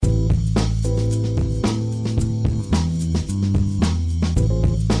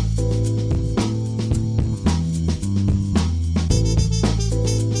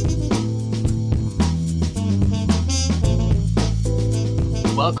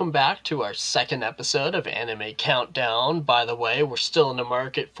welcome back to our second episode of Anime Countdown. By the way, we're still in the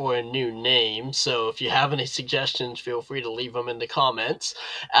market for a new name, so if you have any suggestions, feel free to leave them in the comments.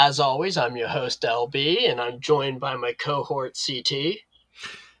 As always, I'm your host, LB, and I'm joined by my cohort, CT.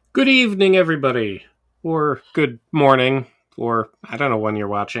 Good evening, everybody. Or good morning, or I don't know when you're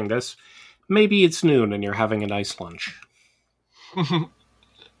watching this. Maybe it's noon and you're having a nice lunch.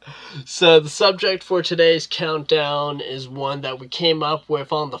 So the subject for today's countdown is one that we came up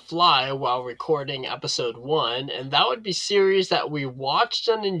with on the fly while recording episode 1, and that would be series that we watched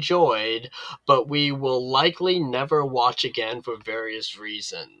and enjoyed, but we will likely never watch again for various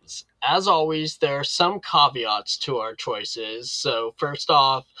reasons. As always, there are some caveats to our choices, so first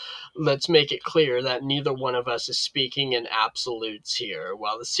off, let's make it clear that neither one of us is speaking in absolutes here.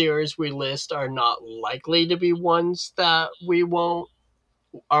 While the series we list are not likely to be ones that we won't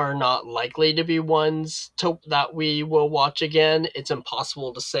are not likely to be ones that we will watch again, it's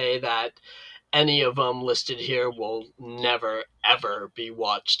impossible to say that any of them listed here will never, ever be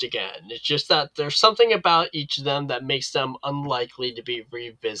watched again. It's just that there's something about each of them that makes them unlikely to be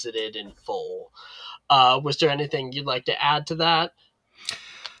revisited in full. Was there anything you'd like to add to that?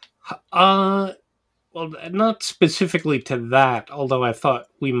 Well, not specifically to that, although I thought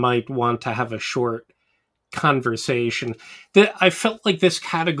we might want to have a short conversation. I felt like this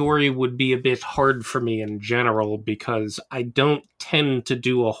category would be a bit hard for me in general because I don't tend to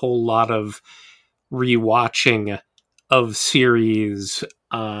do a whole lot of rewatching of series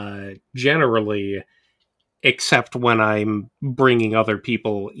generally, except when I'm bringing other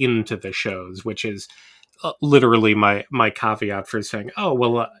people into the shows, which is literally my caveat for saying, oh,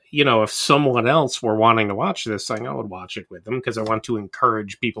 well, if someone else were wanting to watch this thing, I would watch it with them because I want to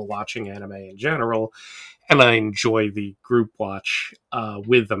encourage people watching anime in general. And I enjoy the group watch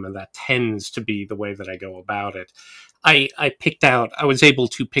with them, and that tends to be the way that I go about it. I was able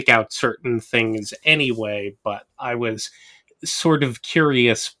to pick out certain things anyway, but I was sort of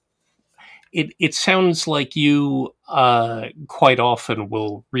curious. It sounds like you quite often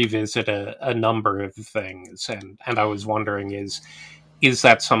will revisit a number of things, and I was wondering, is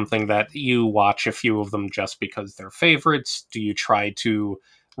that something that you watch a few of them just because they're favorites? Do you try to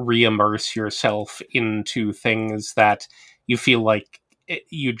re-immerse yourself into things that you feel like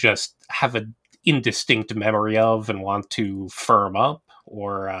you just have an indistinct memory of and want to firm up?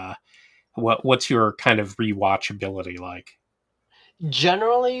 Or what's your kind of rewatchability like?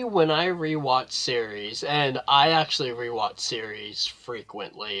 Generally, when I rewatch series, and I actually rewatch series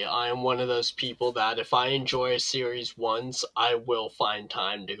frequently, I'm one of those people that if I enjoy a series once, I will find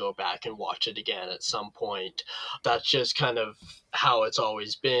time to go back and watch it again at some point. That's just kind of how it's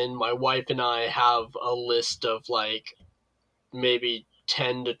always been. My wife and I have a list of like maybe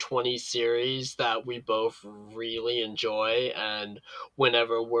 10 to 20 series that we both really enjoy, and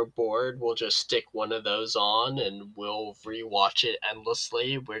whenever we're bored we'll just stick one of those on and we'll rewatch it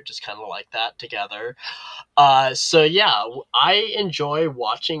endlessly. We're just kind of like that together. So yeah, I enjoy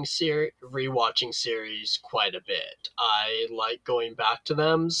rewatching series quite a bit. I like going back to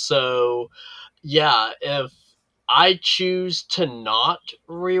them. So yeah, if I choose to not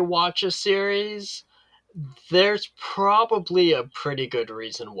rewatch a series, there's probably a pretty good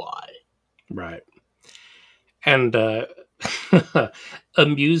reason why. Right. And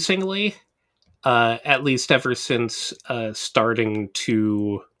amusingly, at least ever since starting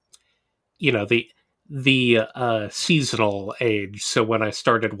to, the seasonal age. So when I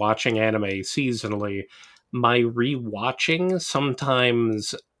started watching anime seasonally, my rewatching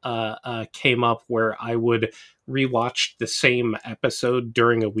sometimes came up where I would rewatch the same episode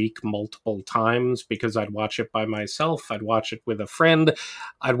during a week multiple times because I'd watch it by myself, I'd watch it with a friend,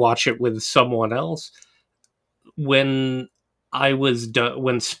 I'd watch it with someone else. When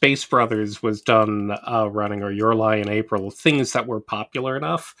when Space Brothers was done running, or Your Lie in April, things that were popular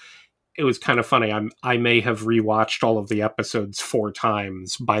enough, it was kind of funny. I may have rewatched all of the episodes 4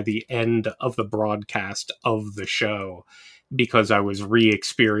 times by the end of the broadcast of the show because I was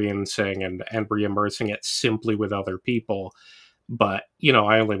re-experiencing and re-immersing it simply with other people. But,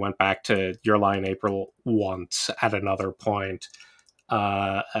 I only went back to Your Lie in April once at another point.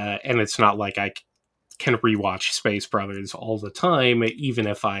 And it's not like I can rewatch Space Brothers all the time, even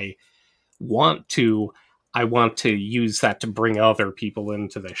if I want to. I want to use that to bring other people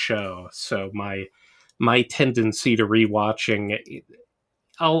into the show. So my tendency to rewatching,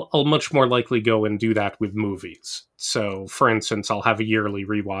 I'll much more likely go and do that with movies. So, for instance, I'll have a yearly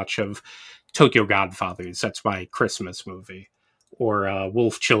rewatch of Tokyo Godfathers. That's my Christmas movie. Or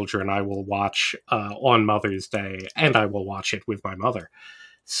Wolf Children, I will watch on Mother's Day, and I will watch it with my mother.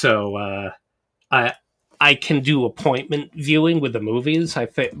 So I I can do appointment viewing with the movies,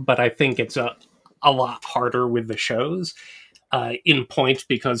 but I think it's a lot harder with the shows. In point,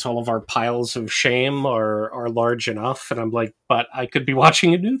 because all of our piles of shame are large enough, and I'm like, but I could be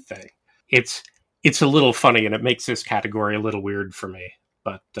watching a new thing. It's a little funny, and it makes this category a little weird for me,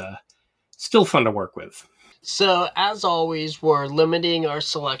 but still fun to work with. So, as always, we're limiting our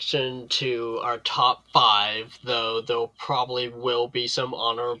selection to our top 5, though there probably will be some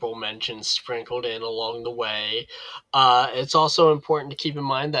honorable mentions sprinkled in along the way. It's also important to keep in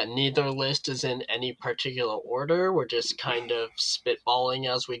mind that neither list is in any particular order. We're just kind of spitballing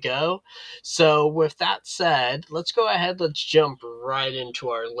as we go. So, with that said, let's go ahead, let's jump right into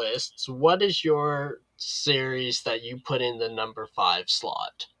our lists. What is your series that you put in the number 5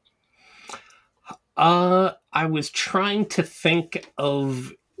 slot? I was trying to think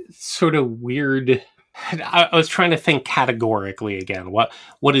of sort of weird. I was trying to think categorically again. What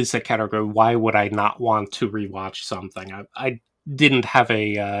is the category? Why would I not want to rewatch something? I didn't have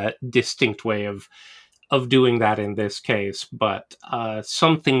a distinct way of doing that in this case, but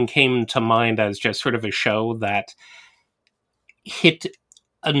something came to mind as just sort of a show that hit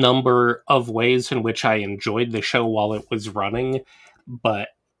a number of ways in which I enjoyed the show while it was running, but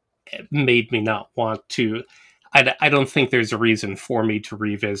made me not want to. I don't think there's a reason for me to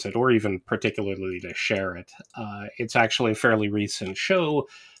revisit or even particularly to share it. It's actually a fairly recent show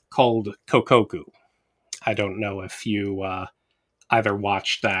called Kokoku. I don't know if you either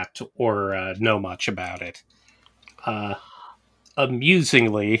watched that or know much about it.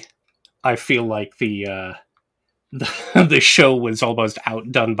 Amusingly, I feel like the show was almost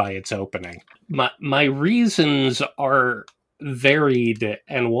outdone by its opening. My reasons are varied,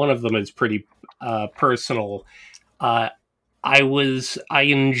 and one of them is pretty personal. I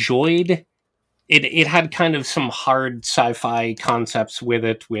enjoyed it. It had kind of some hard sci-fi concepts with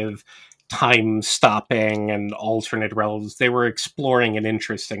it, with time stopping and alternate realms. They were exploring an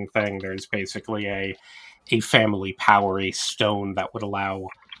interesting thing. There's basically a family power, a stone that would allow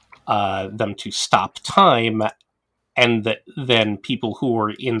them to stop time, and then people who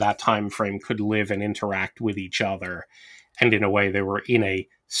were in that time frame could live and interact with each other. And in a way, they were in a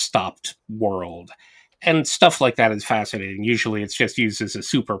stopped world. And stuff like that is fascinating. Usually it's just used as a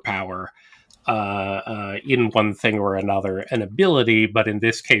superpower in one thing or another, an ability, but in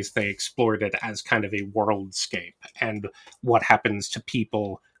this case, they explored it as kind of a worldscape and what happens to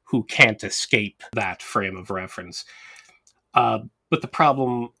people who can't escape that frame of reference. But the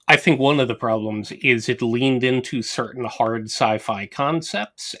problem, I think one of the problems, is it leaned into certain hard sci-fi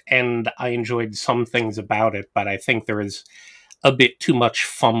concepts, and I enjoyed some things about it, but I think there is a bit too much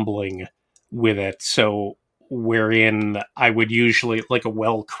fumbling with it. So, wherein I would usually, like, a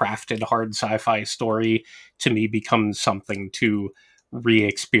well-crafted hard sci-fi story, to me becomes something to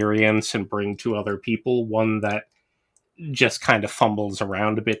re-experience and bring to other people. One that just kind of fumbles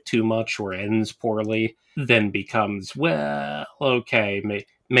around a bit too much or ends poorly, then becomes, well, okay,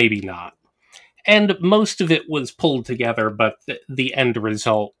 maybe not. And most of it was pulled together, but the end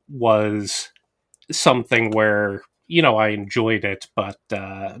result was something where, I enjoyed it, but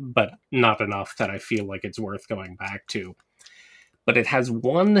not enough that I feel like it's worth going back to. But it has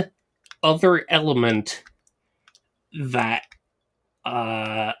one other element that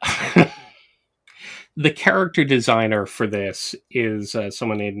the character designer for this is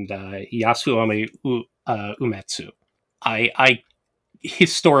someone named Yasuomi Umetsu. I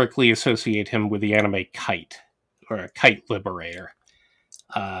historically associate him with the anime Kite, or Kite Liberator.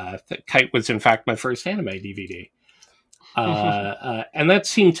 Kite was, in fact, my first anime DVD. And that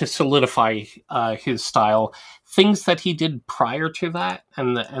seemed to solidify his style. Things that he did prior to that,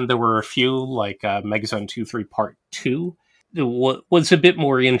 and there were a few, like Megazone 2-3 Part 2, was a bit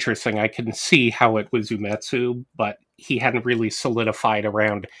more interesting. I can see how it was Umetsu, but he hadn't really solidified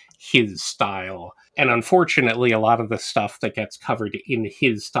around his style. And unfortunately, a lot of the stuff that gets covered in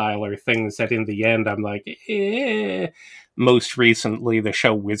his style are things that in the end I'm like, eh. Most recently, the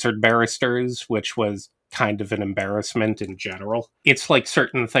show Wizard Barristers, which was kind of an embarrassment in general. It's like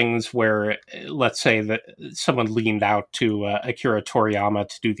certain things where, let's say that someone leaned out to Akira Toriyama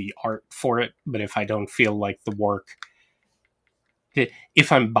to do the art for it, but if I don't feel like the work,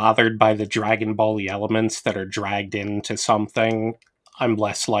 if I'm bothered by the Dragon Ball-y elements that are dragged into something, I'm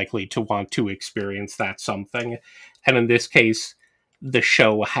less likely to want to experience that something. And in this case, the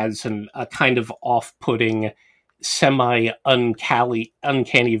show has a kind of off-putting,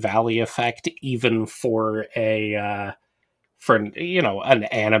 semi-uncanny valley effect, even for an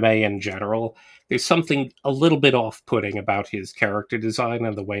anime in general. There's something a little bit off-putting about his character design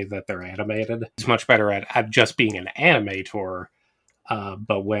and the way that they're animated. He's much better at just being an animator.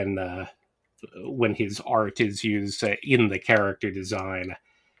 But when when his art is used in the character design,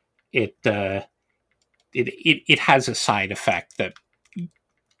 it has a side effect that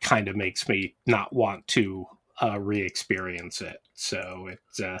kind of makes me not want to re-experience it. So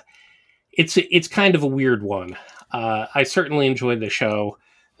it's kind of a weird one. I certainly enjoyed the show.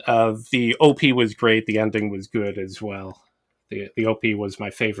 The OP was great. The ending was good as well. The OP was my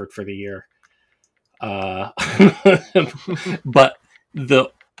favorite for the year. But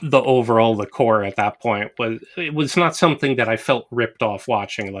the core at that point was not something that I felt ripped off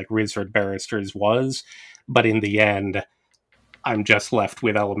watching like Wizard Barristers was. But in the end, I'm just left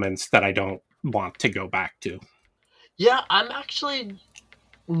with elements that I don't want to go back to. Yeah, I'm actually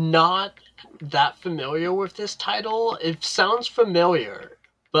not that familiar with this title. It sounds familiar,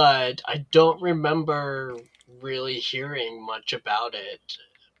 but I don't remember really hearing much about it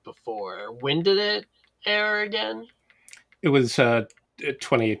before. When did it air again? It was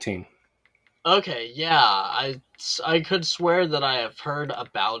 2018. Okay, yeah, I could swear that I have heard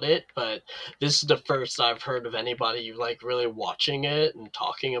about it, but this is the first I've heard of anybody like really watching it and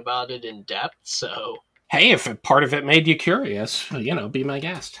talking about it in depth. So Hey, if part of it made you curious, be my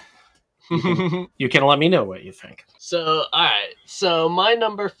guest. You can let me know what you think. So, alright. So, my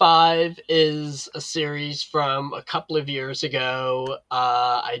number 5 is a series from a couple of years ago.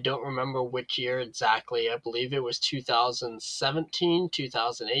 I don't remember which year exactly. I believe it was 2017,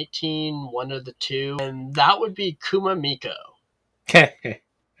 2018, one of the two. And that would be Kumamiko. Okay.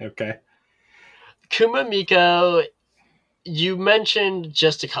 Kumamiko, you mentioned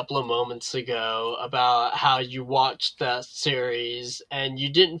just a couple of moments ago about how you watched that series and you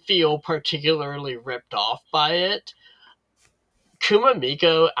didn't feel particularly ripped off by it.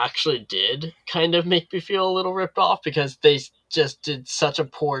 Kumamiko actually did kind of make me feel a little ripped off because they just did such a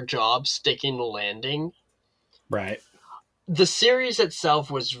poor job sticking the landing. Right. The series itself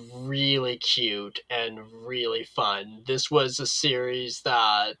was really cute and really fun. This was a series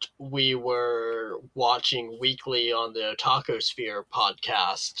that we were watching weekly on the Otakosphere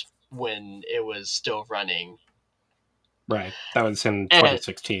podcast when it was still running. Right. That was in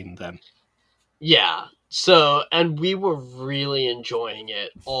 2016 then. Yeah. So, and we were really enjoying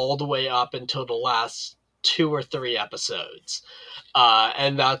it all the way up until the last 2 or 3 episodes.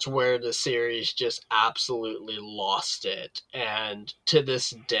 And that's where the series just absolutely lost it. And to this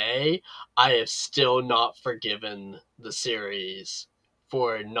day, I have still not forgiven the series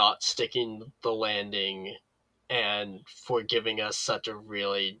for not sticking the landing and for giving us such a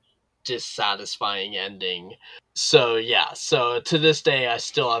really dissatisfying ending. So yeah, so to this day I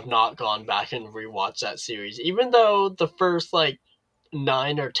still have not gone back and rewatched that series. Even though the first like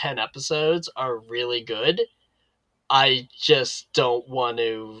 9 or 10 episodes are really good, I just don't want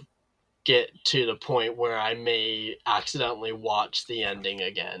to get to the point where I may accidentally watch the ending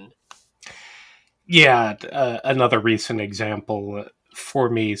again. Yeah, another recent example for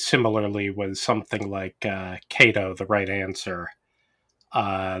me similarly was something like Kato, The Right Answer.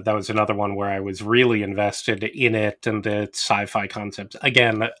 That was another one where I was really invested in it and the sci-fi concepts.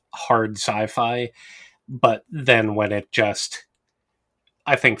 Again, hard sci-fi, but then when it just,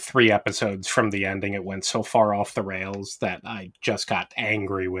 I think 3 episodes from the ending, it went so far off the rails that I just got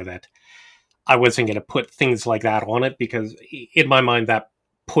angry with it. I wasn't going to put things like that on it because in my mind that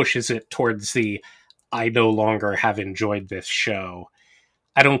pushes it towards the I no longer have enjoyed this show.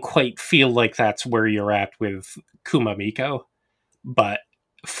 I don't quite feel like that's where you're at with Kumamiko, but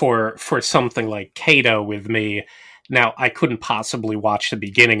for something like Kato with me, now I couldn't possibly watch the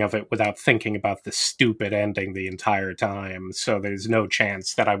beginning of it without thinking about the stupid ending the entire time. So there's no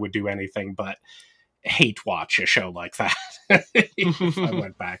chance that I would do anything but hate watch a show like that if I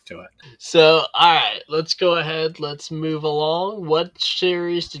went back to it. So, alright, let's go ahead, let's move along. What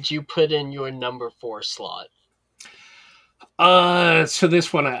series did you put in your number 4 slot? So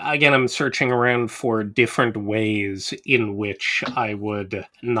this one, again, I'm searching around for different ways in which I would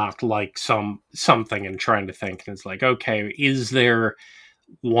not like something and trying to think. And it's like, okay, is there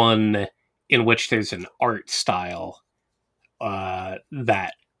one in which there's an art style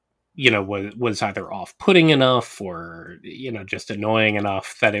that was either off-putting enough or just annoying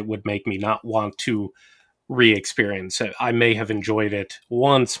enough that it would make me not want to re-experience it. I may have enjoyed it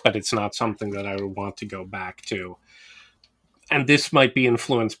once, but it's not something that I would want to go back to. And this might be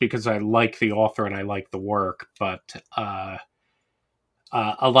influenced because I like the author and I like the work, but a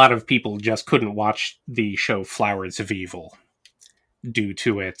lot of people just couldn't watch the show Flowers of Evil due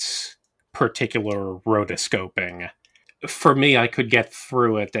to its particular rotoscoping. For me, I could get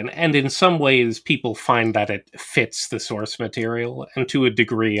through it, and in some ways, people find that it fits the source material, and to a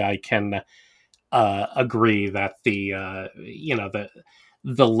degree, I can agree that the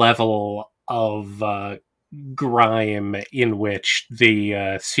level of grime in which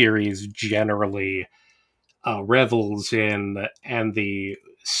the series generally revels in, and the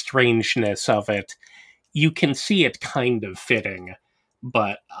strangeness of it, you can see it kind of fitting.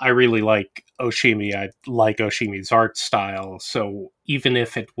 But I really like Oshimi. I like Oshimi's art style. So even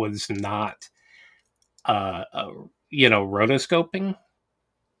if it was not, rotoscoping,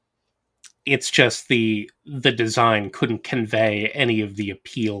 it's just the design couldn't convey any of the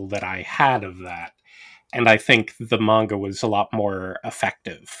appeal that I had of that. And I think the manga was a lot more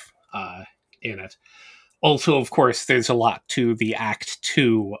effective in it. Also, of course, there's a lot to the Act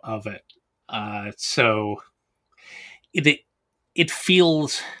 2 of it. So it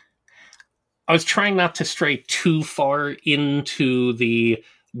feels... I was trying not to stray too far into the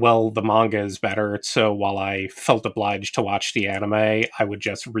manga is better, so while I felt obliged to watch the anime, I would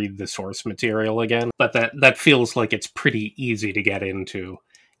just read the source material again. But that feels like it's pretty easy to get into.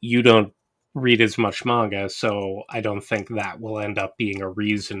 You don't read as much manga, so I don't think that will end up being a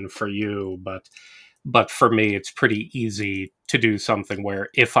reason for you, but for me, it's pretty easy to do something where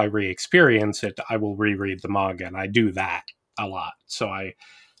if I re-experience it, I will reread the manga, and I do that a lot. So I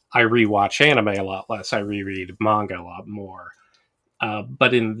rewatch anime a lot less. I reread manga a lot more.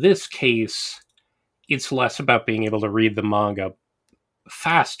 But in this case, it's less about being able to read the manga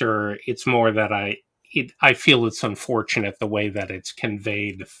faster. It's more that I feel it's unfortunate the way that it's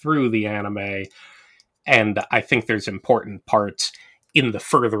conveyed through the anime, and I think there's important parts in the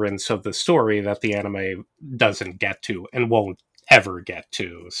furtherance of the story that the anime doesn't get to and won't ever get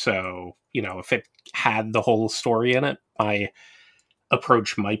to. So, if it had the whole story in it, my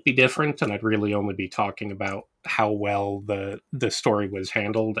approach might be different, and I'd really only be talking about how well the story was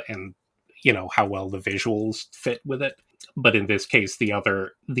handled and how well the visuals fit with it. But in this case, the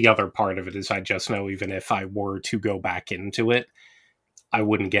other part of it is I just know even if I were to go back into it, I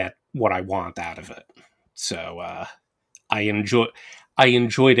wouldn't get what I want out of it. So I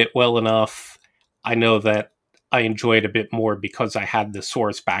enjoyed it well enough. I know that I enjoyed a bit more because I had the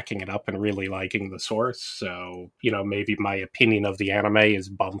source backing it up and really liking the source. So, maybe my opinion of the anime is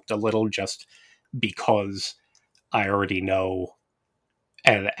bumped a little just because I already know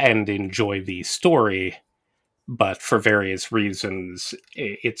and enjoy the story. But for various reasons,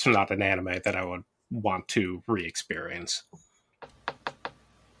 it's not an anime that I would want to re-experience.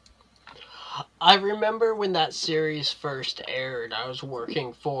 I remember when that series first aired, I was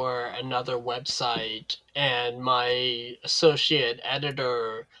working for another website, and my associate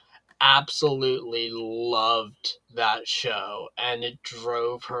editor absolutely loved that show, and it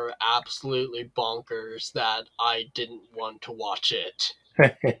drove her absolutely bonkers that I didn't want to watch it.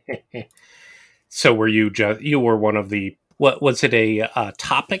 So were you were one of the... What was it, a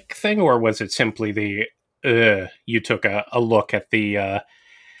topic thing, or was it simply you took a look at the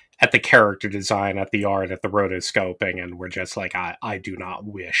character design, at the art, at the rotoscoping, and were just like, I do not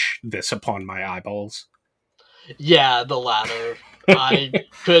wish this upon my eyeballs? Yeah, the latter. I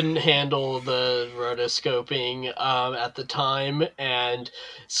couldn't handle the rotoscoping at the time, and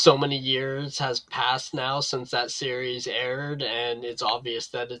so many years has passed now since that series aired, and it's obvious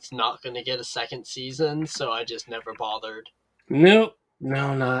that it's not going to get a second season, so I just never bothered. Nope.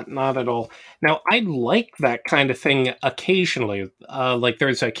 No, not at all. Now, I like that kind of thing occasionally. Like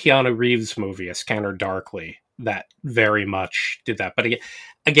there's a Keanu Reeves movie, A Scanner Darkly, that very much did that. But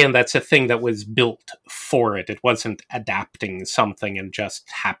again, that's a thing that was built for it. It wasn't adapting something and just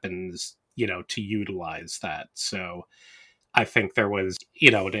happens, to utilize that. So I think there was,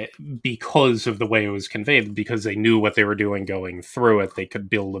 because of the way it was conveyed, because they knew what they were doing going through it, they could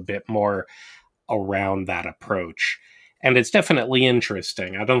build a bit more around that approach. And it's definitely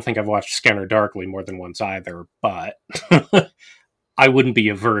interesting. I don't think I've watched Scanner Darkly more than once either, but I wouldn't be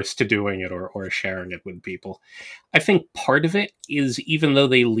averse to doing it or sharing it with people. I think part of it is, even though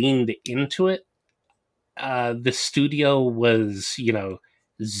they leaned into it, the studio was,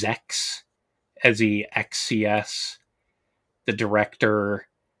 Zex, Xcs. The director,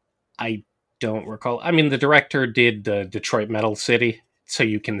 I don't recall. I mean, the director did Detroit Metal City, so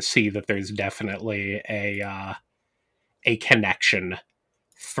you can see that there's definitely a connection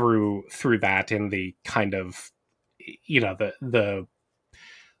through that in the kind of the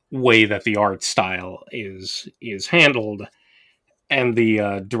way that the art style is handled, and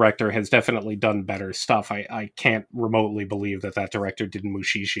the director has definitely done better stuff. I can't remotely believe that director did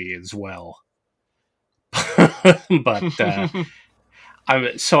Mushishi as well. But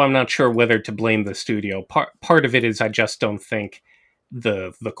I'm not sure whether to blame the studio. Part of it is I just don't think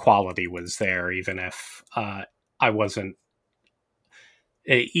the quality was there, even if I wasn't,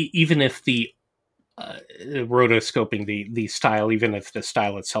 even if the rotoscoping the style, even if the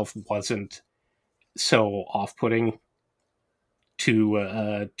style itself wasn't so off-putting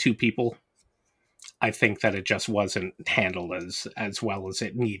to people. I think that it just wasn't handled as well as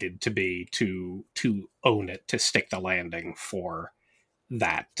it needed to be to own it, to stick the landing for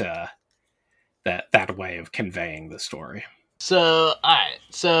that that way of conveying the story. So, alright.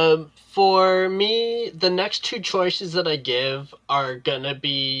 So, for me, the next two choices that I give are gonna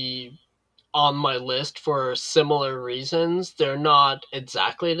be on my list for similar reasons. They're not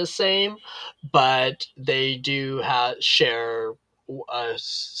exactly the same, but they do share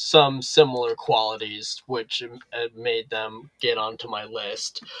some similar qualities, which made them get onto my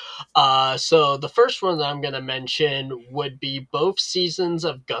list. So the first one that I'm going to mention would be both seasons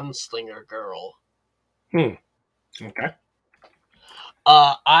of Gunslinger Girl. Okay.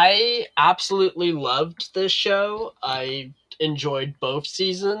 I absolutely loved this show. I enjoyed both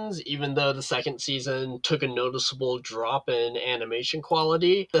seasons, even though the second season took a noticeable drop in animation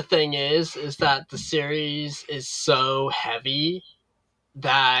quality. The thing is that the series is so heavy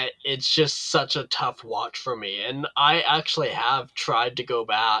that it's just such a tough watch for me. And I actually have tried to go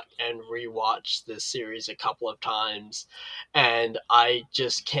back and rewatch this series a couple of times, and I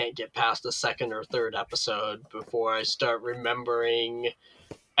just can't get past the second or third episode before I start remembering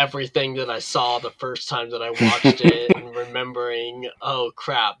everything that I saw the first time that I watched it and remembering, oh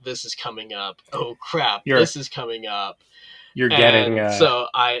crap, this is coming up. Oh crap, this is coming up. You're getting so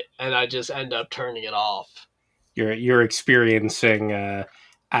I just end up turning it off. You're experiencing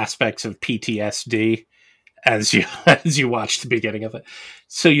aspects of PTSD as you watch the beginning of it.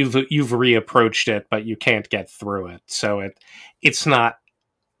 So you've reapproached it, but you can't get through it. So it's not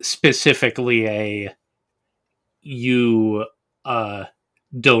specifically a you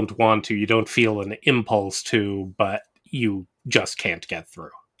don't want to, you don't feel an impulse to, but you just can't get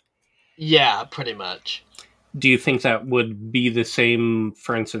through. Yeah, pretty much. Do you think that would be the same,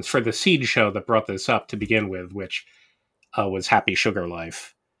 for instance, for the Seed show that brought this up to begin with, which was Happy Sugar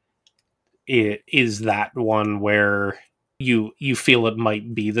Life? Is that one where you feel it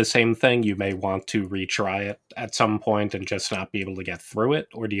might be the same thing? You may want to retry it at some point and just not be able to get through it?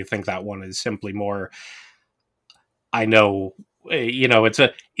 Or do you think that one is simply more, I know,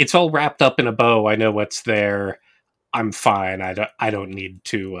 it's all wrapped up in a bow. I know what's there. I'm fine. I don't need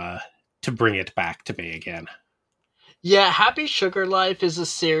to bring it back to me again. Yeah, Happy Sugar Life is a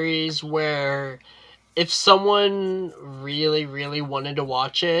series where if someone really, really wanted to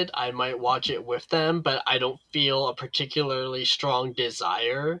watch it, I might watch it with them, but I don't feel a particularly strong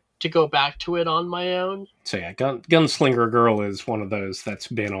desire to go back to it on my own. So yeah, Gunslinger Girl is one of those that's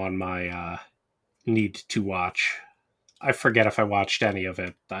been on my need to watch. I forget if I watched any of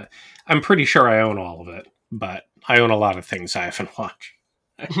it. I'm pretty sure I own all of it, but I own a lot of things I haven't watched.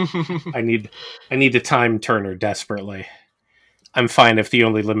 I need a time turner desperately. I'm fine if the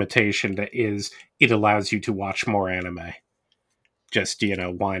only limitation is it allows you to watch more anime. Just,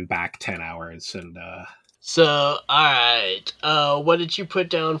 wind back 10 hours and So, alright. What did you put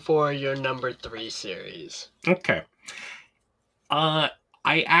down for your number 3 series? Okay. I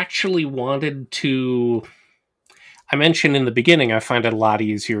actually wanted to... I mentioned in the beginning I find it a lot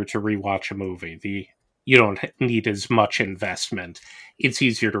easier to rewatch a movie. You don't need as much investment. It's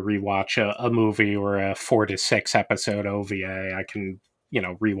easier to rewatch a movie or a 4 to 6 episode OVA. I can,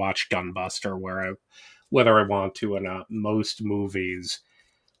 rewatch Gunbuster whether I want to or not. Most movies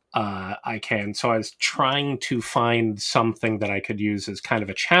I can. So I was trying to find something that I could use as kind of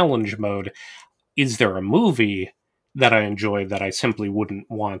a challenge mode. Is there a movie that I enjoy that I simply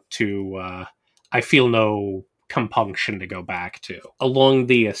wouldn't want to... I feel no compunction to go back to. Along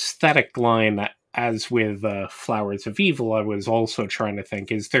the aesthetic line, as with Flowers of Evil, I was also trying to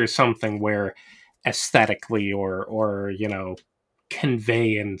think, is there something where aesthetically or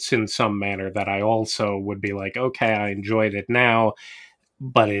conveyance in some manner that I also would be like, okay, I enjoyed it now,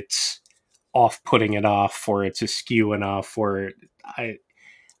 but it's off-putting enough, or it's askew enough, or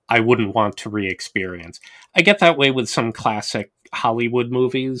I wouldn't want to re-experience. I get that way with some classic Hollywood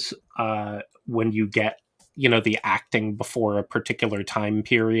movies, when you get, the acting before a particular time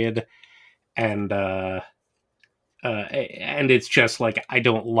period, and it's just like, I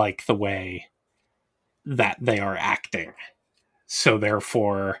don't like the way that they are acting. So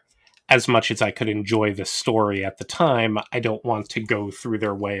therefore, as much as I could enjoy the story at the time, I don't want to go through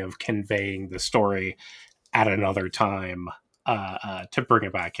their way of conveying the story at another time to bring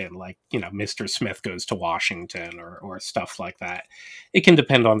it back in, like, Mr. Smith Goes to Washington or stuff like that. It can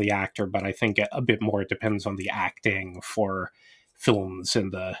depend on the actor, but I think a bit more it depends on the acting for films in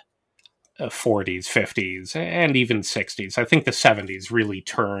the 40s, 50s, and even 60s. I think the 70s really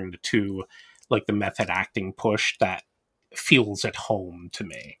turned to like the method acting push that feels at home to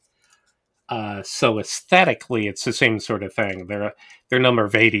me. So aesthetically, it's the same sort of thing. There are a number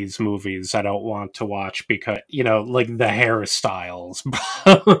of '80s movies I don't want to watch because like the hairstyles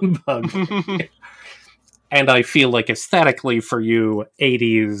bug me. And I feel like aesthetically for you,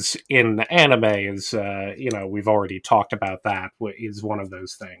 '80s in anime is we've already talked about that, is one of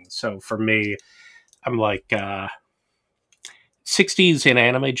those things. So for me, I'm like '60s in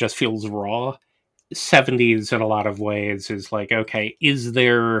anime just feels raw. '70s in a lot of ways is like, okay, is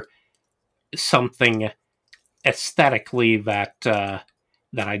there something aesthetically that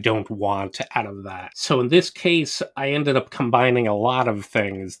I don't want out of that? So in this case, I ended up combining a lot of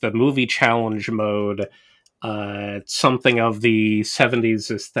things: the movie challenge mode, something of the '70s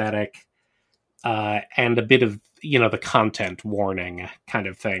aesthetic, and a bit of the content warning kind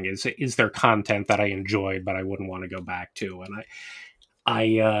of thing. Is there content that I enjoyed but I wouldn't want to go back to? And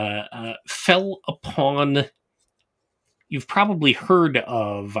I fell upon. You've probably heard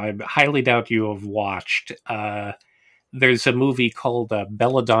of, I highly doubt you have watched, there's a movie called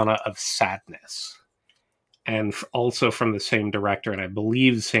Belladonna of Sadness. And also from the same director, and I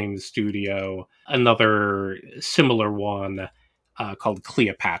believe same studio, another similar one called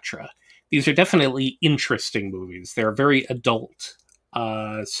Cleopatra. These are definitely interesting movies. They're very adult.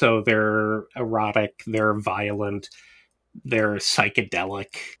 So they're erotic, they're violent, they're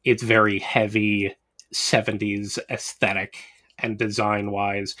psychedelic. It's very heavy '70s aesthetic and design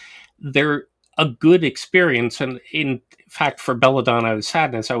wise. They're a good experience, and in fact, for Belladonna of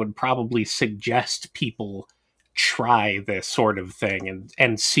Sadness, I would probably suggest people try this sort of thing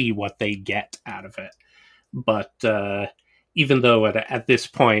and see what they get out of it. But even though at this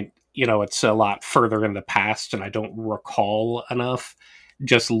point, it's a lot further in the past and I don't recall enough,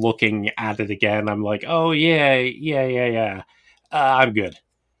 just looking at it again, I'm like, oh yeah, I'm good.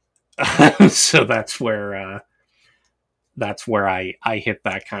 So that's where I hit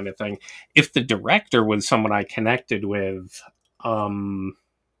that kind of thing. If the director was someone I connected with,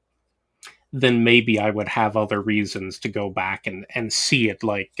 then maybe I would have other reasons to go back and see it,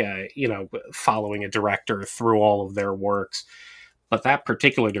 like following a director through all of their works. But that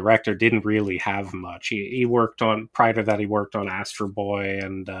particular director didn't really have much. He worked on, prior to that, he worked on Astro Boy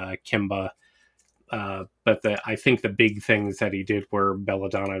and Kimba. But I think the big things that he did were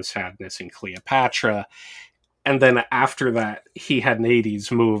Belladonna of Sadness and Cleopatra. And then after that, he had an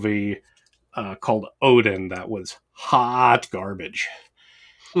 '80s movie called Odin that was hot garbage.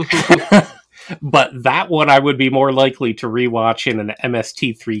 But that one I would be more likely to rewatch in an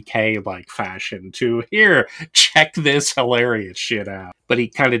MST3K like fashion to, here, check this hilarious shit out. But he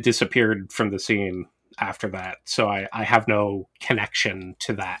kind of disappeared from the scene after that. So I have no connection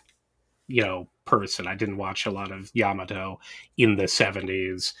to that, person. I didn't watch a lot of Yamato in the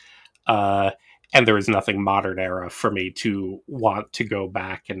 '70s. And there was nothing modern era for me to want to go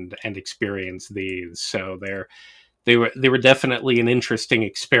back and experience these. So they were definitely an interesting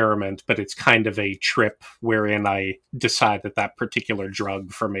experiment, but it's kind of a trip wherein I decided that particular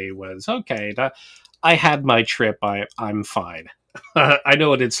drug for me was okay. I had my trip. I'm fine. I know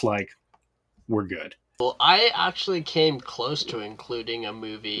what it's like. We're good. Well, I actually came close to including a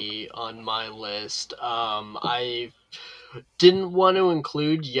movie on my list. I didn't want to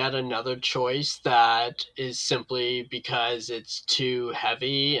include yet another choice that is simply because it's too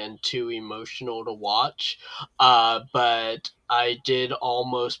heavy and too emotional to watch. But I did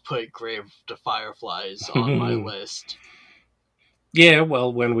almost put Grave to Fireflies on my list. Yeah,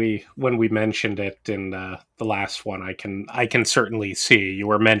 well, when we mentioned it in the last one, I can certainly see you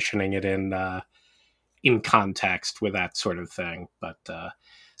were mentioning it in context with that sort of thing. But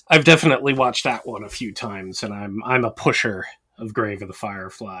I've definitely watched that one a few times, and I'm a pusher of Grave of the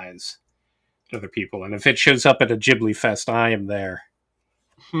Fireflies to other people. And if it shows up at a Ghibli Fest, I am there.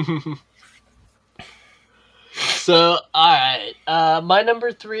 So, alright. My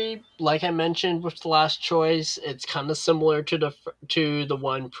number 3, like I mentioned, was the last choice. It's kind of similar to the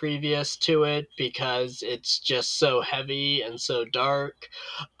one previous to it because it's just so heavy and so dark.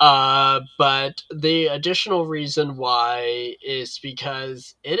 But the additional reason why is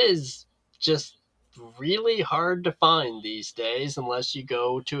because it is just really hard to find these days unless you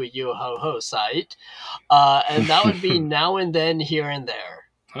go to a Yo-Ho-Ho site. And that would be Now and Then, Here and There.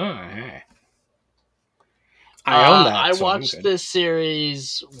 Oh, hey. I own that. I watched this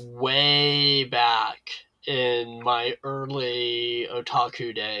series way back in my early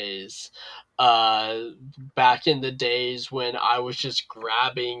otaku days. Back in the days when I was just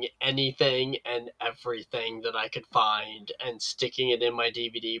grabbing anything and everything that I could find and sticking it in my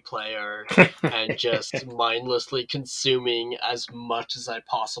DVD player and just mindlessly consuming as much as I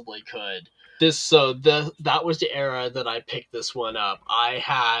possibly could. that was the era that I picked this one up. I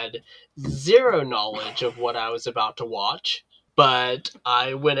had zero knowledge of what I was about to watch, but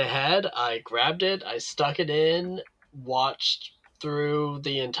I went ahead, I grabbed it, I stuck it in, watched through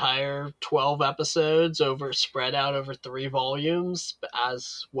the entire 12 episodes spread out over 3 volumes,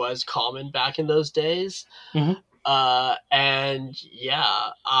 as was common back in those days. Mm-hmm. And yeah,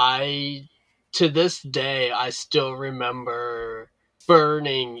 to this day, I still remember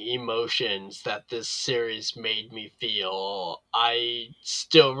burning emotions that this series made me feel. I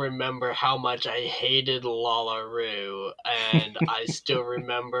still remember how much I hated LaLaRue, and I still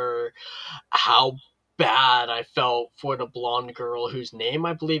remember how bad I felt for the blonde girl whose name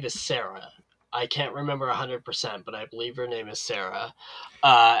I believe is Sarah. I can't remember 100%, but I believe her name is Sarah.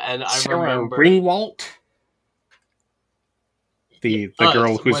 And Sarah I remember Ringwalt? The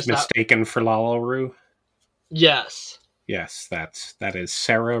girl who's mistaken for LaLaRue? Yes. Yes, that is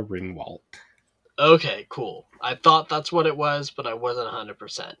Sarah Ringwalt. Okay, cool. I thought that's what it was, but I wasn't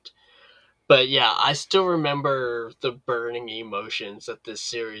 100%. But yeah, I still remember the burning emotions that this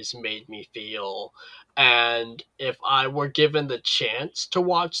series made me feel. And if I were given the chance to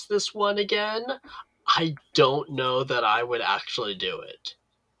watch this one again, I don't know that I would actually do it.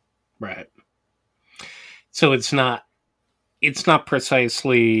 Right. So it's not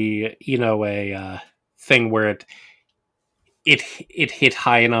precisely, a thing where it hit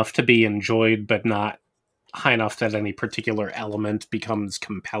high enough to be enjoyed, but not high enough that any particular element becomes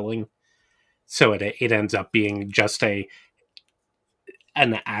compelling. So it ends up being just an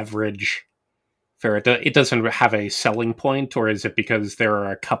average fare. It doesn't have a selling point, or is it because there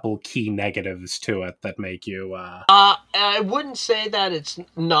are a couple key negatives to it that make you? I wouldn't say that it's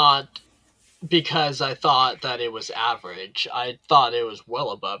not because I thought that it was average. I thought it was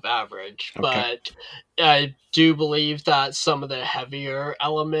well above average, Okay. but I do believe that some of the heavier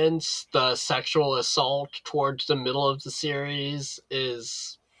elements, the sexual assault towards the middle of the series,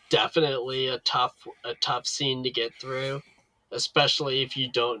 is definitely a tough scene to get through, especially if you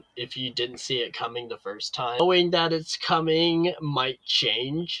didn't see it coming the first time. Knowing that it's coming might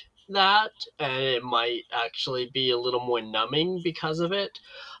change that, and it might actually be a little more numbing because of it.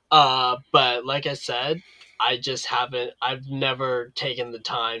 But like I said, I've never taken the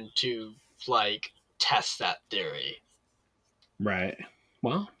time to, like, test that theory. Right.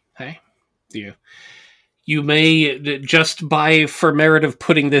 Well, hey, you may, just for merit of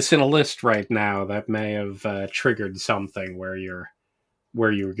putting this in a list right now, that may have triggered something where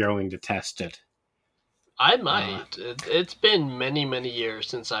you're going to test it. I might. It's been many, many years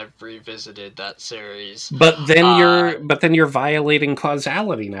since I've revisited that series. But then you're violating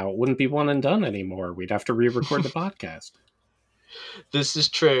causality now. It wouldn't be one and done anymore. We'd have to re-record the podcast. This is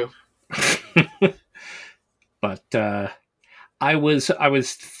true. But I was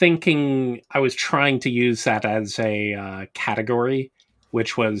thinking, I was trying to use that as a category,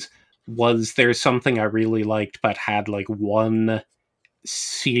 which was there something I really liked but had like one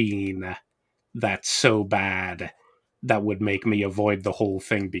scene that's so bad that would make me avoid the whole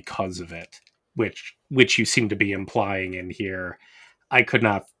thing because of it, which you seem to be implying in here. I could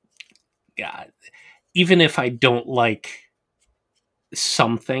not, even if I don't like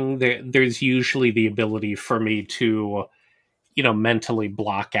something, there's usually the ability for me to, mentally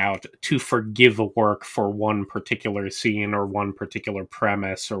block out, to forgive a work for one particular scene or one particular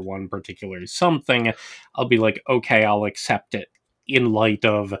premise or one particular something. I'll be like, okay, I'll accept it in light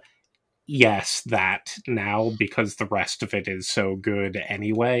of, yes, that now, because the rest of it is so good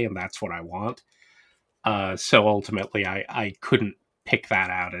anyway, and that's what I want. So ultimately, I couldn't pick that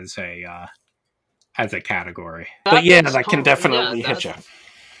out as a category. But yeah, that can definitely hit you.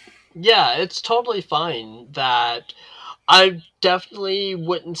 Yeah, it's totally fine. That I definitely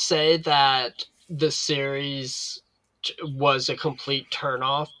wouldn't say that the series was a complete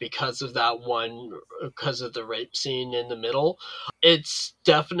turnoff because of because of the rape scene in the middle. It's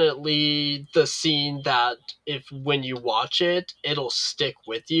definitely the scene that, when you watch it, it'll stick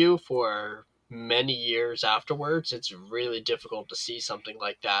with you for many years afterwards. It's really difficult to see something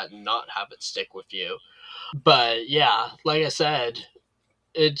like that and not have it stick with you. But yeah, like I said,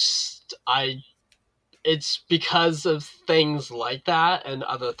 it's because of things like that and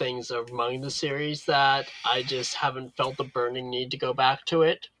other things among the series that I just haven't felt the burning need to go back to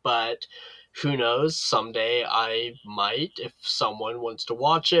it. But who knows? Someday I might, if someone wants to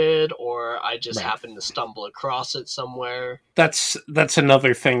watch it, or I just happen to stumble across it somewhere. That's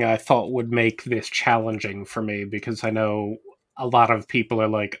another thing I thought would make this challenging for me, because I know a lot of people are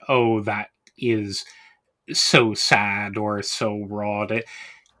like, "Oh, that is so sad or so raw."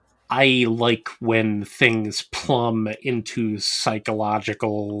 I like when things plumb into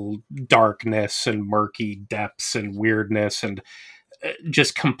psychological darkness and murky depths and weirdness and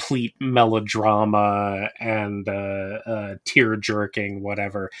just complete melodrama and tear jerking,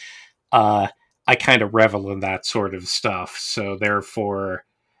 whatever. I kind of revel in that sort of stuff. So therefore,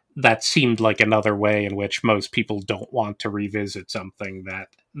 that seemed like another way in which most people don't want to revisit something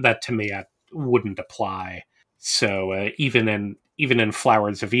that to me wouldn't apply. So even in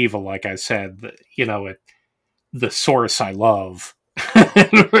Flowers of Evil, like I said, the source I love.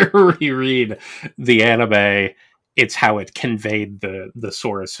 Reread the anime, it's how it conveyed the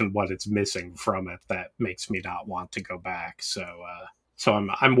source and what it's missing from it that makes me not want to go back. So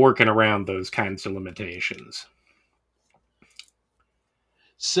I'm working around those kinds of limitations.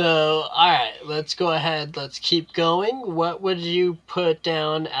 So, alright, let's go ahead. Let's keep going. What would you put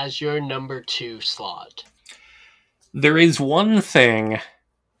down as your number 2 slot? There is one thing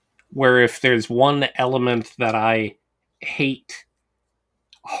where if there's one element that I hate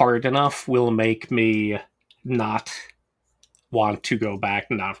hard enough will make me not want to go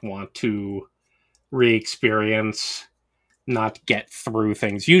back, not want to re-experience, not get through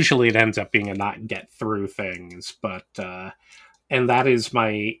things. Usually it ends up being a not get through things, but and that is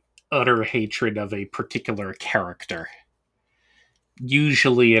my utter hatred of a particular character.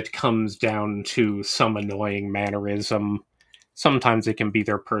 Usually it comes down to some annoying mannerism. Sometimes it can be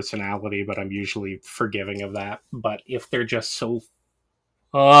their personality, but I'm usually forgiving of that. But if they're just so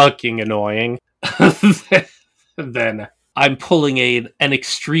fucking annoying, then I'm pulling an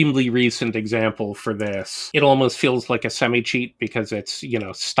extremely recent example for this. It almost feels like a semi-cheat because it's,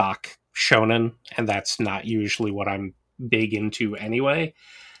 stock shonen, and that's not usually what I'm big into anyway.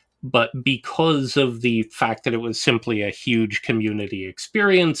 But because of the fact that it was simply a huge community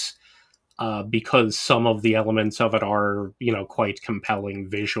experience, because some of the elements of it are, quite compelling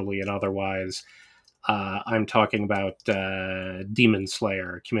visually and otherwise, I'm talking about Demon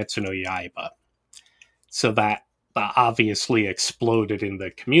Slayer, Kimetsu no Yaiba. So that obviously exploded in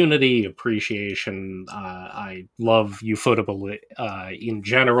the community appreciation. I love Ufotable in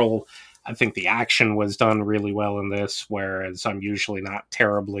general. I think the action was done really well in this, whereas I'm usually not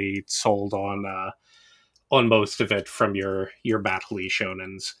terribly sold on most of it from your battle-y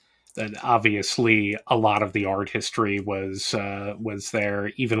shonens. That obviously a lot of the art history was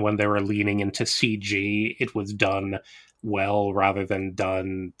there, even when they were leaning into CG. It was done well rather than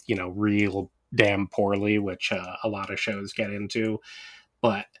done real damn poorly, which a lot of shows get into.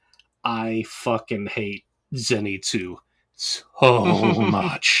 But I fucking hate Zenitsu so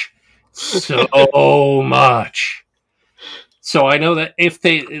much. So much. So I know that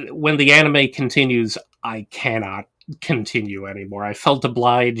when the anime continues, I cannot continue anymore. I felt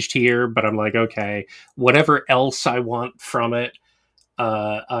obliged here, but I'm like, okay, whatever else I want from it.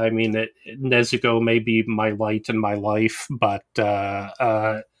 Nezuko may be my light in my life, but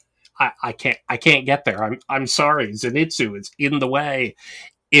I can't get there. I'm sorry, Zenitsu is in the way.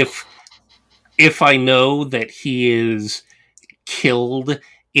 If I know that he is killed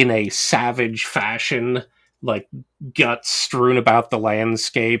in a savage fashion, like guts strewn about the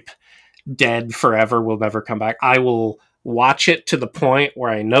landscape, dead forever, will never come back, I will watch it to the point where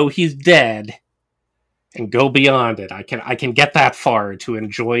I know he's dead and go beyond it. I can get that far to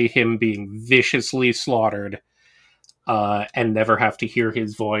enjoy him being viciously slaughtered, and never have to hear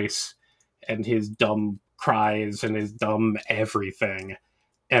his voice and his dumb cries and his dumb everything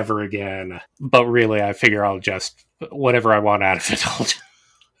ever again. But really, I figure I'll just, whatever I want out of it,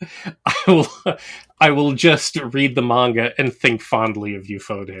 I will just read the manga and think fondly of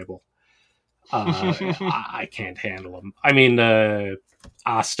Ufotable. I can't handle him. I mean,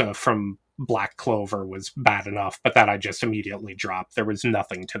 Asta from Black Clover was bad enough, but that I just immediately dropped. There was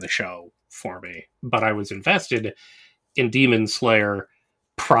nothing to the show for me. But I was invested in Demon Slayer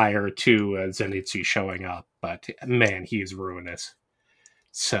prior to Zenitsu showing up. But man, he is ruinous.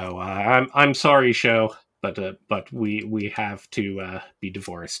 So I'm sorry, show, but we have to be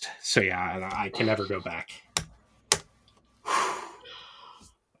divorced. So yeah, I can never go back.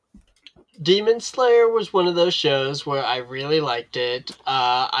 Demon Slayer was one of those shows where I really liked it.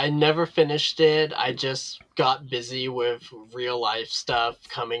 I never finished it. I just got busy with real life stuff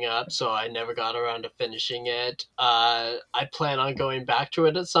coming up, so I never got around to finishing it. I plan on going back to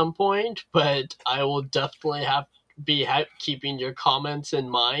it at some point, but I will definitely be keeping your comments in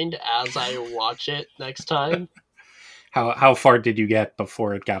mind as I watch it next time. How far did you get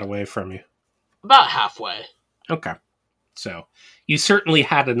before it got away from you? About halfway. Okay. So you certainly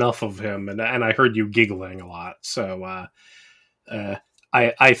had enough of him, and I heard you giggling a lot. So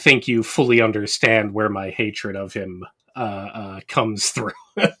I think you fully understand where my hatred of him comes through.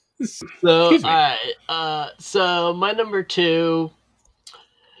 So, Excuse me. alright. So my number two,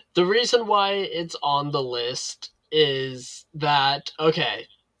 the reason why it's on the list is that, okay,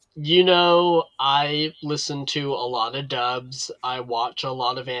 I listen to a lot of dubs. I watch a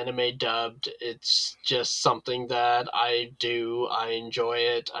lot of anime dubbed. It's just something that I do. I enjoy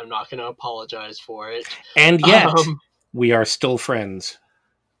it. I'm not going to apologize for it. And yet, Um, we are still friends.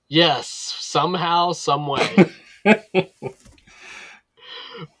 yes, somehow, some way.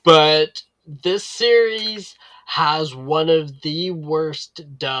 But this series has one of the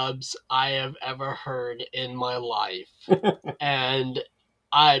worst dubs I have ever heard in my life. And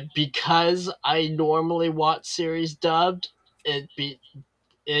because I normally watch series dubbed,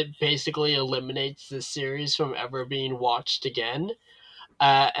 it basically eliminates the series from ever being watched again.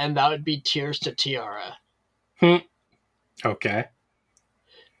 And that would be Tears to Tiara. Okay.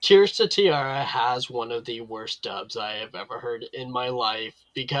 Tears to Tiara has one of the worst dubs I have ever heard in my life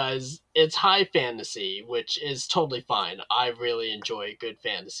because it's high fantasy, which is totally fine. I really enjoy a good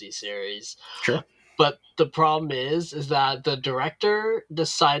fantasy series. Sure. But the problem is that the director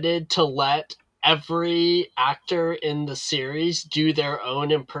decided to let every actor in the series do their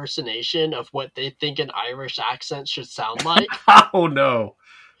own impersonation of what they think an Irish accent should sound like. Oh no.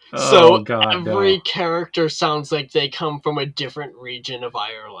 Oh So god, every no. character sounds like they come from a different region of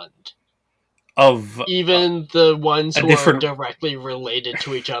Ireland. Of Even the ones a who different are directly related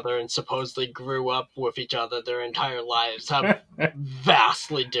to each other and supposedly grew up with each other their entire lives have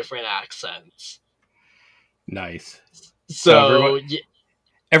vastly different accents. nice. So,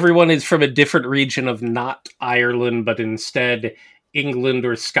 Everyone is from a different region of not Ireland, but instead England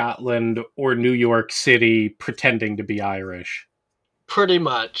or Scotland or New York City pretending to be Irish. pretty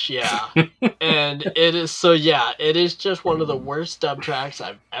much, yeah. And it is just one of the worst dub tracks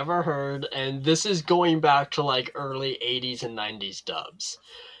I've ever heard, and this is going back to like early 80s and 90s dubs.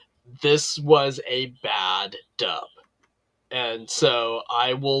 This was a bad dub. And so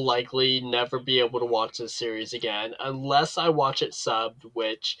I will likely never be able to watch this series again unless I watch it subbed,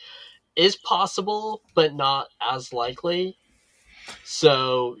 which is possible, but not as likely.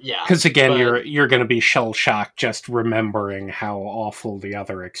 So yeah, Because again, but you're going to be shell shocked just remembering how awful the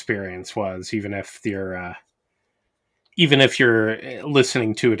other experience was, even if you're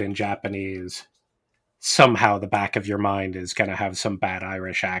listening to it in Japanese. Somehow, the back of your mind is going to have some bad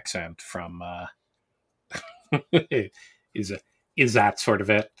Irish accent from. Is is that sort of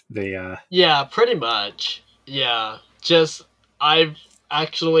it? yeah, pretty much. Yeah, just I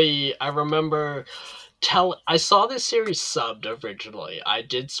remember I saw this series subbed originally. I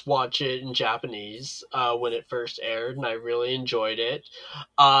did watch it in Japanese when it first aired, and I really enjoyed it.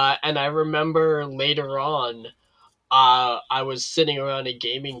 And I remember later on, I was sitting around a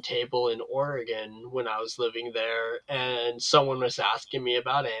gaming table in Oregon when I was living there, and someone was asking me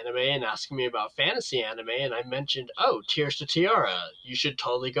about anime and asking me about fantasy anime, and I mentioned, "Oh, Tears to Tiara, you should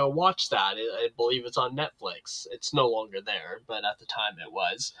totally go watch that. I believe it's on Netflix. It's no longer there, but at the time it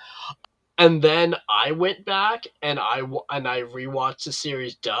was." And then I went back and I rewatched the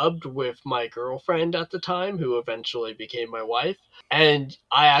series dubbed with my girlfriend at the time, who eventually became my wife. And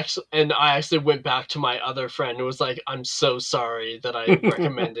I actually went back to my other friend and was like, "I'm so sorry that I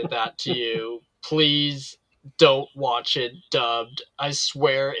recommended that to you. Please don't watch it dubbed. I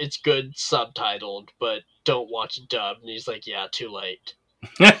swear it's good subtitled, but don't watch it dubbed." And he's like, "Yeah, too late."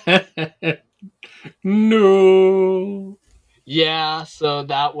 No. Yeah, so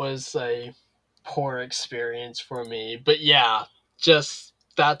that was a poor experience for me. But yeah, just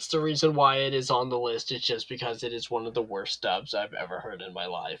that's the reason why it is on the list. It's just because it is one of the worst dubs I've ever heard in my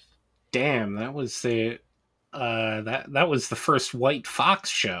life. Damn, that was that was the first White Fox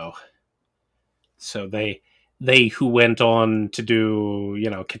show. So they who went on to do,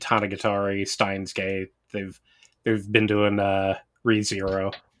 Katana Gatari, Steins Gate, they've been doing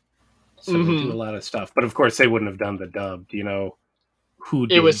ReZero. So they do a lot of stuff. But of course they wouldn't have done the dub. Do you know who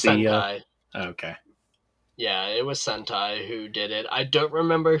It was did the Sentai. okay. Yeah, it was Sentai who did it. I don't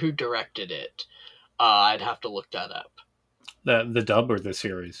remember who directed it. I'd have to look that up. The dub or the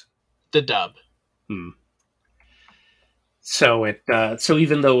series? The dub. So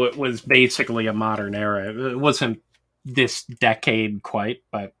even though it was basically a modern era, it wasn't this decade quite,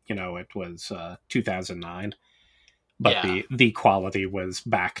 but it was 2009. But Yeah. the quality was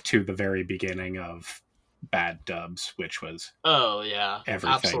back to the very beginning of bad dubs, which was Oh yeah,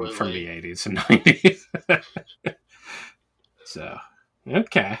 everything absolutely. from the 80s and 90s. So,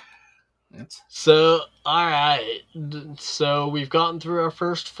 okay. So, all right. So we've gotten through our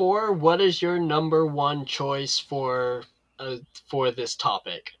first four. What is your number one choice for this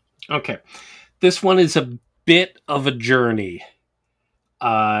topic? Okay. This one is a bit of a journey.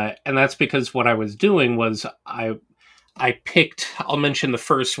 And that's because what I was doing was I picked, I'll mention the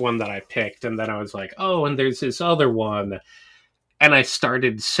first one that I picked, and then I was like, oh, and there's this other one. And I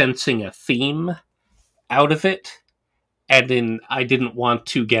started sensing a theme out of it. And then I didn't want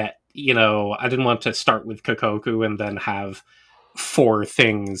to I didn't want to start with Kokoku and then have four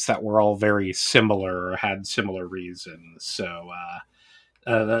things that were all very similar or had similar reasons. So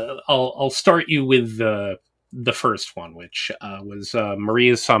I'll start you with the first one, which was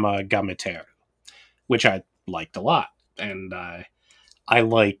Maria-sama Gameteru, which I liked a lot. And I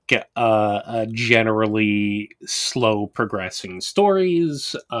like generally slow progressing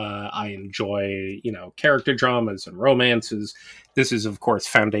stories. I enjoy, character dramas and romances. This is, of course,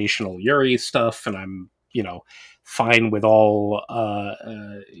 foundational Yuri stuff, and I'm, fine with all,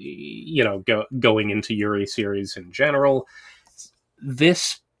 going into Yuri series in general.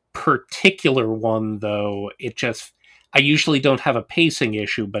 This particular one, though, I usually don't have a pacing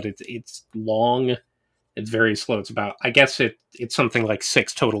issue, but it's long. It's very slow. It's about, I guess it's something like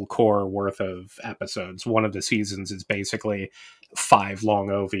 6 total core worth of episodes. One of the seasons is basically 5 long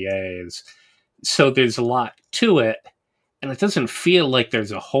OVAs. So there's a lot to it, and it doesn't feel like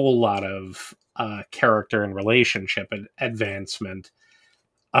there's a whole lot of character and relationship advancement.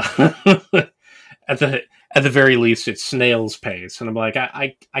 At the very least, it's snail's pace, and I'm like,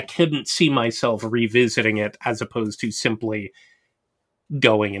 I couldn't see myself revisiting it as opposed to simply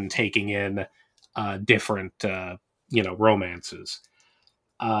going and taking in different, romances.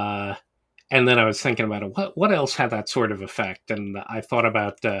 And then I was thinking about it, what else had that sort of effect? And I thought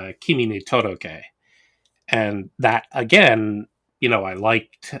about Kimi ni Todoroke. And that, again, I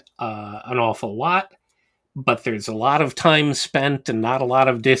liked an awful lot, but there's a lot of time spent and not a lot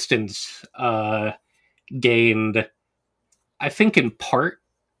of distance gained. I think in part,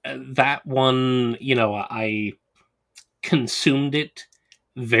 that one, I consumed it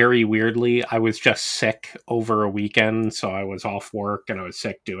very weirdly. I was just sick over a weekend, so I was off work and I was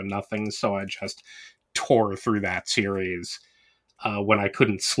sick doing nothing, so I just tore through that series. When I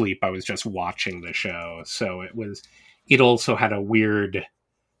couldn't sleep, I was just watching the show. So it also had a weird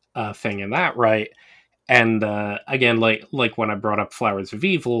thing in that, right? And again, like when I brought up Flowers of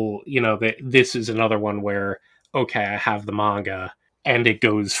Evil, this is another one where, okay, I have the manga, and it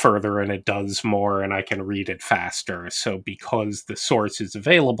goes further and it does more and I can read it faster. So because the source is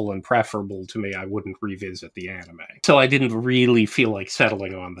available and preferable to me, I wouldn't revisit the anime. So I didn't really feel like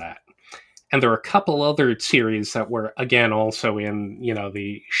settling on that. And there are a couple other series that were, again, also in,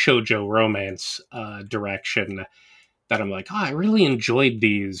 the shoujo romance direction that I'm like, oh, I really enjoyed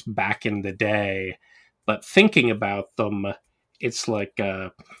these back in the day. But thinking about them, it's like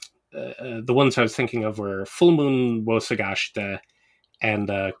the ones I was thinking of were Full Moon wo Sagashite and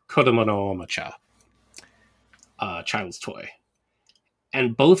Kodomo no Omocha, Child's Toy.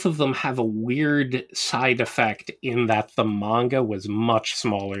 And both of them have a weird side effect in that the manga was much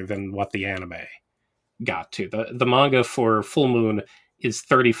smaller than what the anime got to. The manga for Full Moon is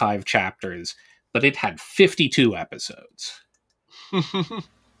 35 chapters, but it had 52 episodes.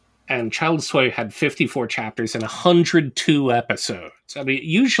 And Child's Toy had 54 chapters and 102 episodes. I mean,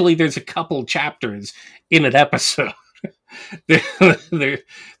 usually there's a couple chapters in an episode.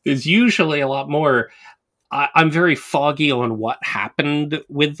 There's usually a lot more. I'm very foggy on what happened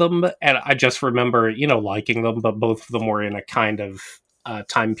with them, and I just remember, liking them, but both of them were in a kind of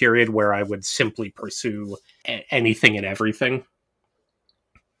time period where I would simply pursue anything and everything.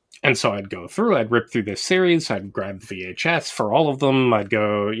 And so I'd go through, I'd rip through this series, I'd grab the VHS for all of them, I'd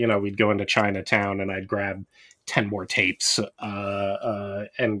go, we'd go into Chinatown and I'd grab 10 more tapes,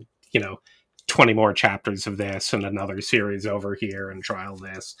 and, 20 more chapters of this and another series over here and trial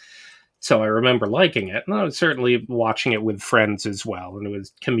this. So I remember liking it, and I was certainly watching it with friends as well, and it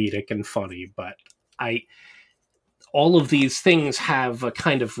was comedic and funny, but all of these things have a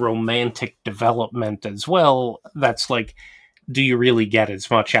kind of romantic development as well. That's like, do you really get as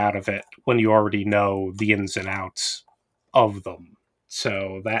much out of it when you already know the ins and outs of them?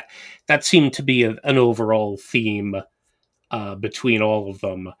 So that seemed to be an overall theme between all of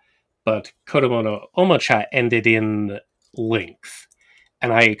them. But Kodomo no Omocha ended in length.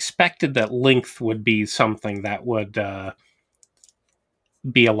 And I expected that length would be something that would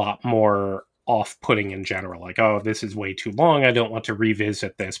be a lot more off-putting in general. Like, oh, this is way too long. I don't want to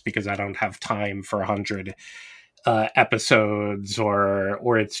revisit this because I don't have time for 100 episodes,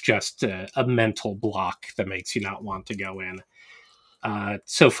 or it's just a mental block that makes you not want to go in.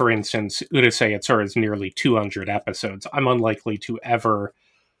 So, for instance, Urusei Yatsura is nearly 200 episodes. I'm unlikely to ever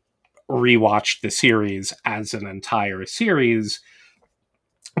rewatch the series as an entire series,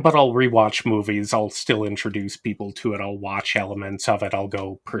 but I'll rewatch movies. I'll still introduce people to it. I'll watch elements of it. I'll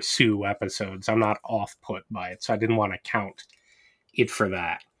go pursue episodes. I'm not off put by it, so I didn't want to count it for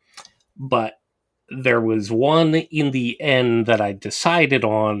that. But there was one in the end that I decided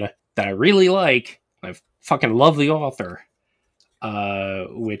on that I really like. I fucking love the author,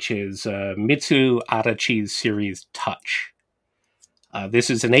 which is Mitsu Adachi's series Touch. This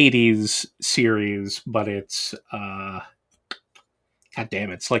is an 80s series, but it's God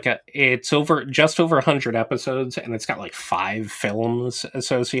damn, it's over just over 100 episodes, and it's got like 5 films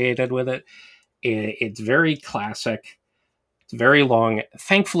associated with it. It's very classic. It's very long.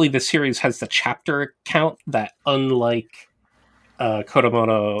 Thankfully, the series has the chapter count that, unlike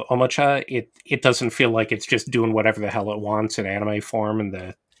Kodomono Omocha, it doesn't feel like it's just doing whatever the hell it wants in anime form,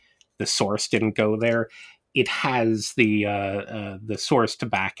 and the source didn't go there. It has the source to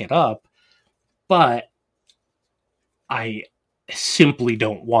back it up, but I simply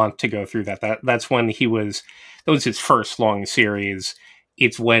don't want to go through that. That's when that was his first long series.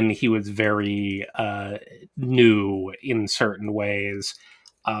 It's when he was very new in certain ways.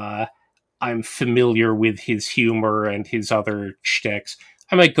 I'm familiar with his humor and his other shticks.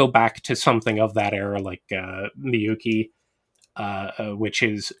 I might go back to something of that era, like Miyuki, which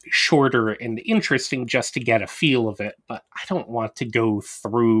is shorter and interesting just to get a feel of it. But I don't want to go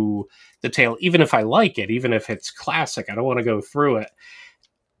through the tale, even if I like it, even if it's classic. I don't want to go through it.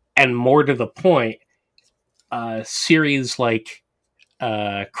 And more to the point, series like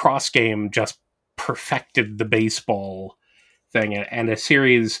Cross Game just perfected the baseball thing, and a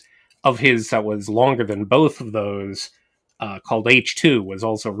series of his that was longer than both of those, called H2, was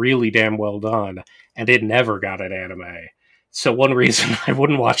also really damn well done, and it never got an anime. So one reason I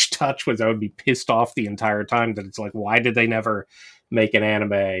wouldn't watch Touch was I would be pissed off the entire time that it's like, why did they never make an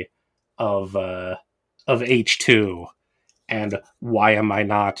anime of H2, and why am I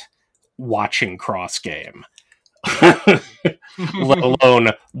not watching Cross Game? Let alone,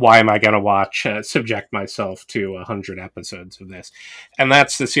 why am I going to watch, subject myself to 100 episodes of this? And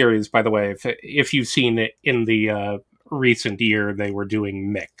that's the series, by the way. If you've seen it in the recent year, they were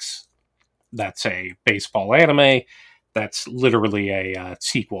doing Mix. That's a baseball anime. That's literally a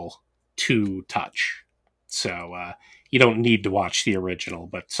sequel to Touch. So you don't need to watch the original,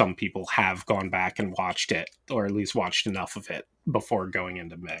 but some people have gone back and watched it, or at least watched enough of it before going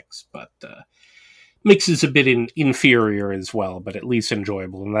into Mix. But Mix is a bit inferior as well, but at least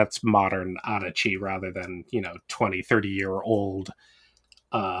enjoyable, and that's modern Adachi rather than, 20, 30-year-old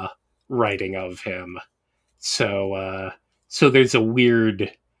writing of him. So there's a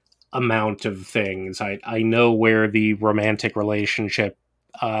weird amount of things. I know where the romantic relationship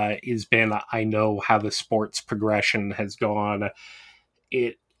has been. I know how the sports progression has gone.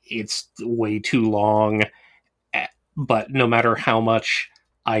 It's way too long, but no matter how much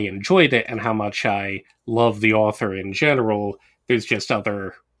I enjoyed it and how much I love the author in general, there's just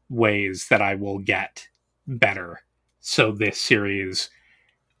other ways that I will get better. So this series,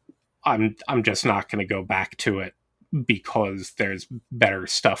 I'm just not going to go back to it because there's better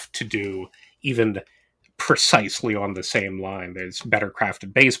stuff to do, even precisely on the same line. There's better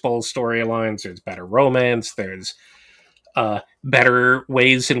crafted baseball storylines, there's better romance, there's better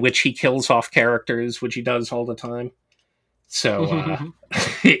ways in which he kills off characters, which he does all the time. So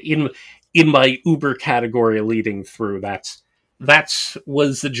in my Uber category leading through, that's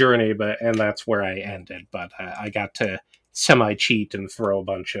was the journey, and that's where I ended. But I got to semi cheat and throw a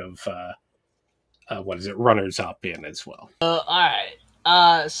bunch of runners up in as well. All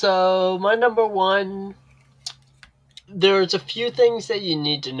right. So my number one. There's a few things that you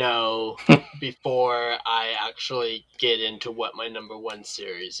need to know before I actually get into what my number one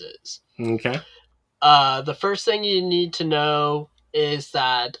series is. Okay. The first thing you need to know is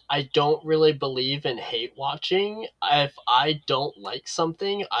that I don't really believe in hate watching. If I don't like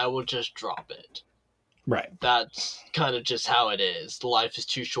something, I will just drop it. Right. That's kind of just how it is. Life is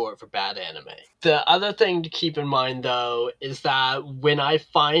too short for bad anime. The other thing to keep in mind, though, is that when I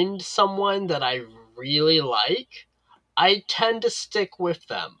find someone that I really like, I tend to stick with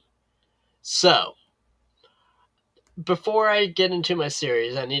them. So, before I get into my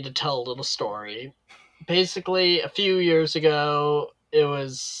series, I need to tell a little story. Basically, a few years ago, it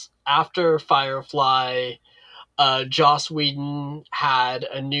was after Firefly, Joss Whedon had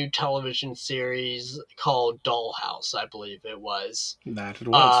a new television series called Dollhouse, I believe it was. That it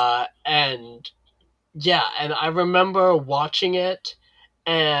was. And I remember watching it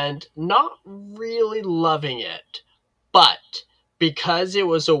and not really loving it. But because it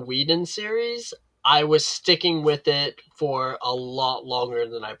was a Whedon series, I was sticking with it for a lot longer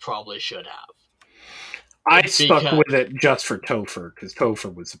than I probably should have. I stuck because with it just for Topher, because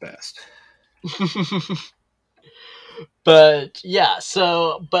Topher was the best. but yeah,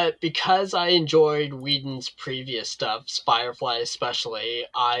 but because I enjoyed Whedon's previous stuff, Firefly especially,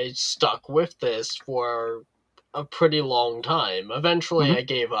 I stuck with this for a pretty long time. Eventually, I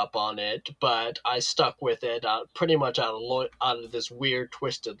gave up on it, but I stuck with it pretty much out of this weird,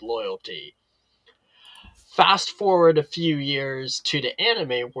 twisted loyalty. Fast forward a few years to the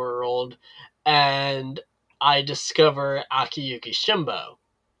anime world, and I discover Akiyuki Shimbo.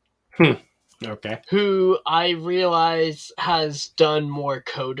 Okay. Who I realize has done more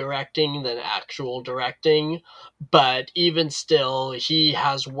co-directing than actual directing, but even still, he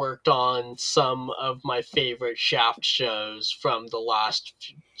has worked on some of my favorite Shaft shows from the last,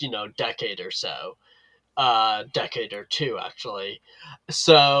 decade or so. Decade or two, actually.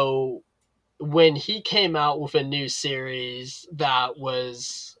 So when he came out with a new series that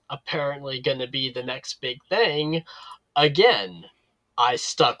was apparently going to be the next big thing, again, I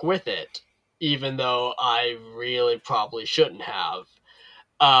stuck with it, even though I really probably shouldn't have.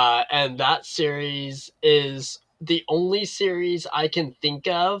 And that series is the only series I can think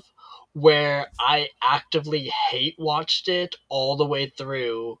of where I actively hate watched it all the way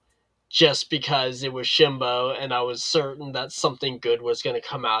through just because it was Shimbo and I was certain that something good was going to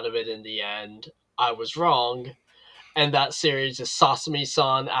come out of it in the end. I was wrong. And that series is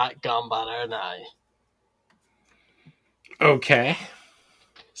Sasami-san at Ganbaranai. Okay.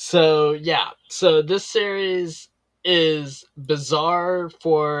 So this series is bizarre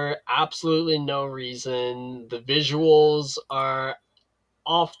for absolutely no reason. The visuals are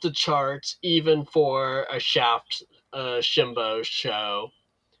off the charts, even for a Shaft Shimbo show.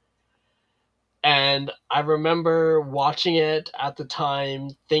 And I remember watching it at the time,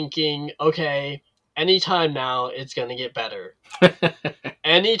 thinking, okay, anytime now it's gonna get better.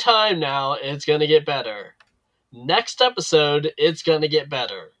 Anytime now it's gonna get better. Next episode, it's gonna get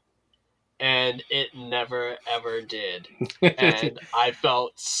better. And it never ever did. And I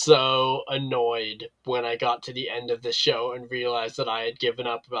felt so annoyed when I got to the end of the show and realized that I had given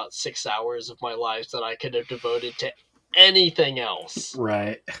up about 6 hours of my life that I could have devoted to anything else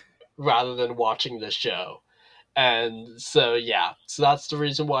Right. rather than watching this show. And so that's the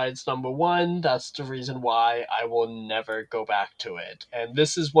reason why it's number one. That's the reason why I will never go back to it. And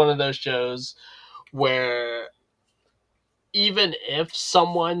this is one of those shows where even if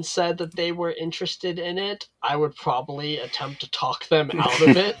someone said that they were interested in it, I would probably attempt to talk them out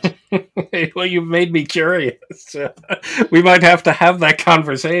of it. Well, you've made me curious. We might have to have that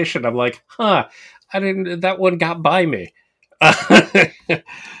conversation. I'm like, that one got by me.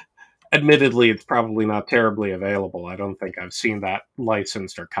 Admittedly, it's probably not terribly available. I don't think I've seen that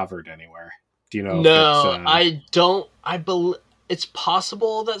licensed or covered anywhere. Do you know? No, I don't. I believe it's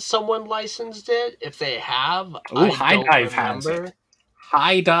possible that someone licensed it. If they have, High Dive has it.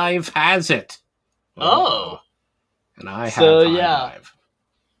 High Dive has it. Oh. And I have High Dive.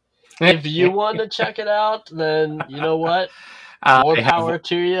 If you want to check it out, then you know what? More power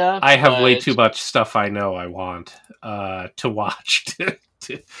to you. I have way too much stuff I know I want to watch.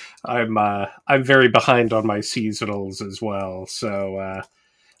 I'm very behind on my seasonals as well, so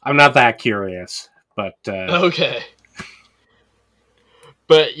I'm not that curious. But okay.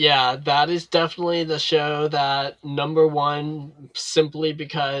 But yeah, that is definitely the show that number one, simply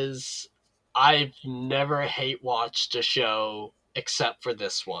because I've never hate watched a show except for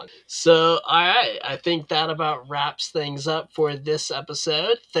this one. So, alright, I think that about wraps things up for this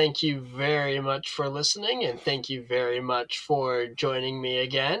episode. Thank you very much for listening, and thank you very much for joining me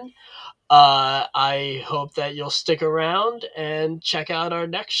again. I hope that you'll stick around and check out our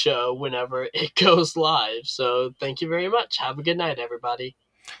next show whenever it goes live. So thank you very much. Have a good night, everybody.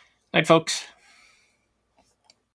 Night, folks.